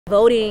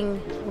Voting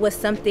was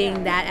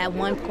something that at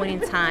one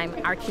point in time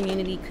our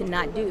community could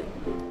not do.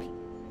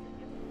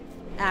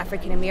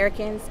 African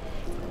Americans,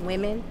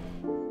 women.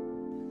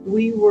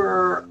 We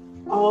were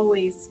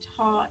always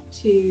taught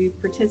to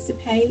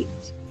participate,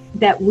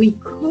 that we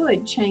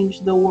could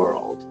change the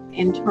world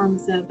in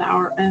terms of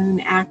our own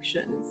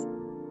actions.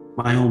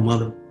 My own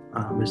mother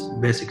is the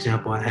best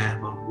example I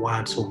have of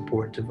why it's so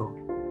important to vote.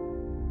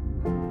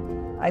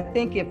 I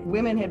think if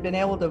women had been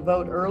able to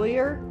vote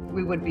earlier,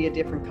 we would be a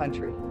different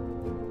country.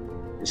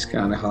 It's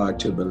kind of hard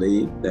to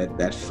believe that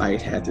that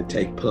fight had to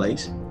take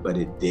place, but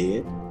it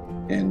did.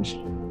 And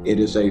it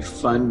is a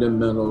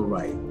fundamental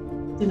right.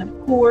 And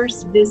of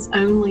course, this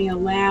only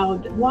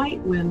allowed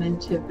white women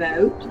to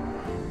vote.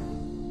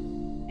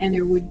 And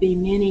there would be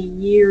many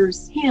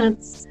years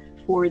hence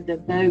for the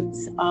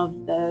votes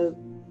of the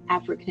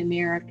African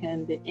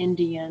American, the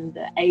Indian,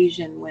 the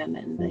Asian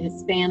women, the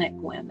Hispanic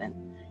women.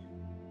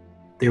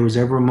 There was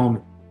ever a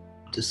moment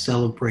to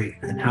celebrate,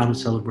 and how to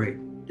celebrate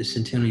the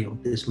Centennial,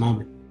 this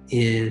moment,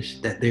 is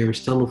that there is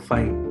still a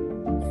fight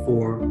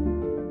for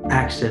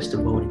access to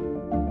voting.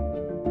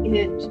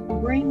 It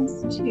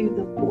brings to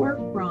the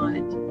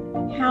forefront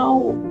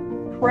how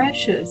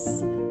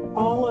precious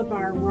all of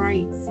our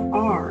rights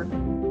are.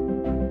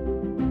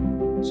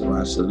 So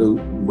I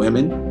salute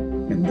women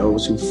and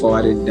those who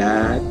fought and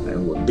died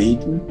and were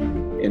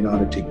beaten in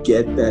order to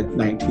get that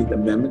 19th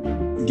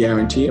Amendment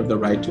guarantee of the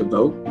right to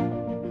vote.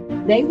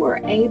 They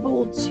were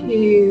able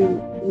to,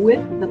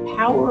 with the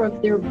power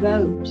of their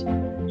vote,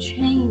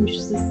 change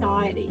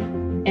society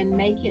and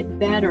make it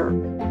better,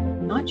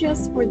 not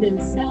just for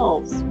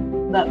themselves,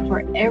 but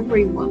for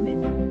every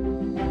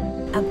woman.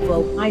 I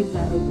vote. I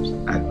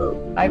vote. I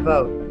vote. I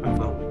vote. I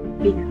vote.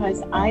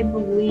 Because I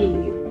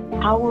believe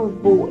our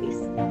voice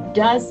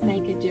does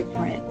make a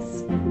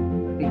difference.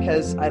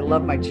 Because I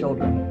love my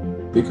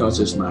children. Because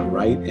it's my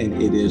right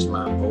and it is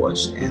my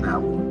voice and I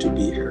want to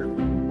be heard.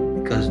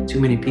 Because too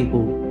many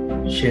people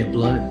shed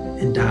blood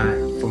and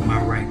died for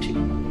my right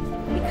to.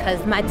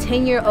 Because my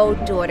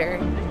 10-year-old daughter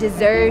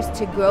deserves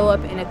to grow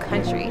up in a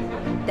country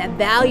that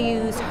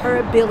values her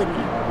ability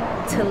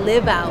to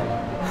live out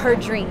her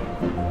dream,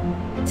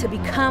 to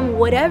become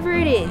whatever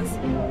it is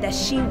that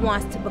she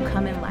wants to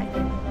become in life.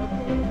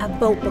 I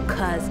vote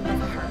because of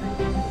her.